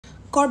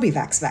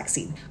Corbevax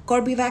vaccine.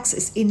 Corbevax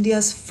is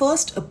India's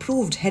first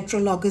approved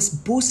heterologous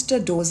booster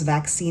dose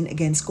vaccine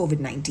against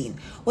COVID-19.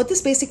 What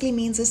this basically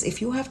means is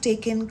if you have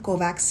taken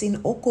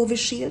Covaxin or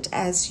Covishield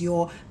as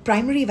your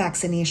primary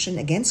vaccination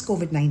against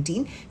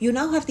COVID-19, you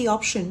now have the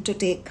option to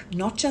take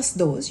not just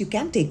those, you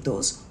can take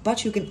those,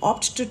 but you can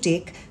opt to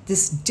take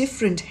this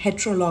different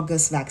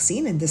heterologous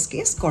vaccine, in this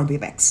case,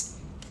 Corbevax.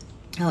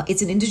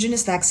 It's an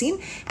indigenous vaccine,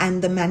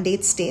 and the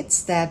mandate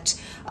states that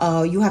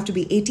you have to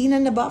be 18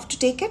 and above to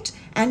take it,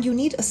 and you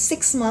need a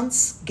 6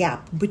 months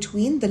gap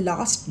between the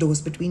last dose,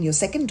 between your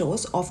second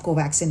dose of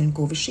Covaxin and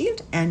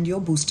Covishield and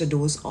your booster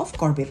dose of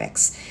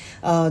Corbevax.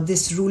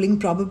 This ruling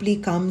probably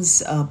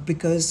comes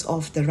because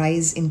of the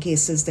rise in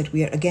cases that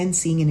we are again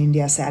seeing in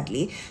India,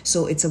 sadly.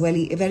 So it's a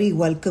very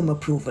welcome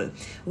approval.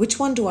 Which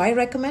one do I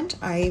recommend?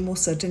 I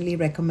most certainly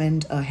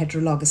recommend a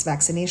heterologous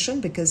vaccination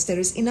because there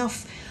is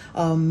enough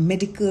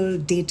medical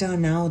data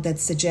now that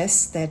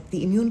suggests that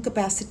the immune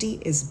capacity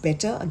is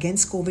better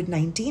against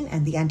COVID-19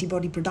 and the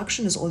antibody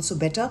production is also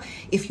better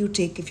if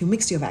you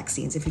mix your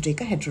vaccines, if you take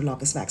a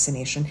heterologous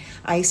vaccination.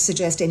 I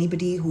suggest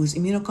anybody who's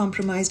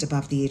immunocompromised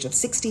above the age of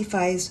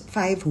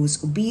 65,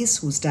 who's obese,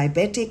 who's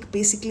diabetic,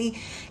 basically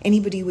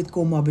anybody with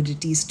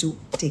comorbidities to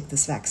take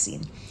this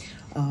vaccine.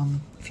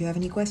 If you have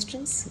any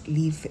questions,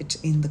 leave it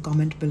in the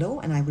comment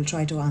below and I will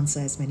try to answer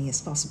as many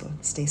as possible.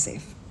 Stay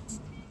safe.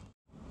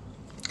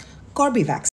 Corbevax.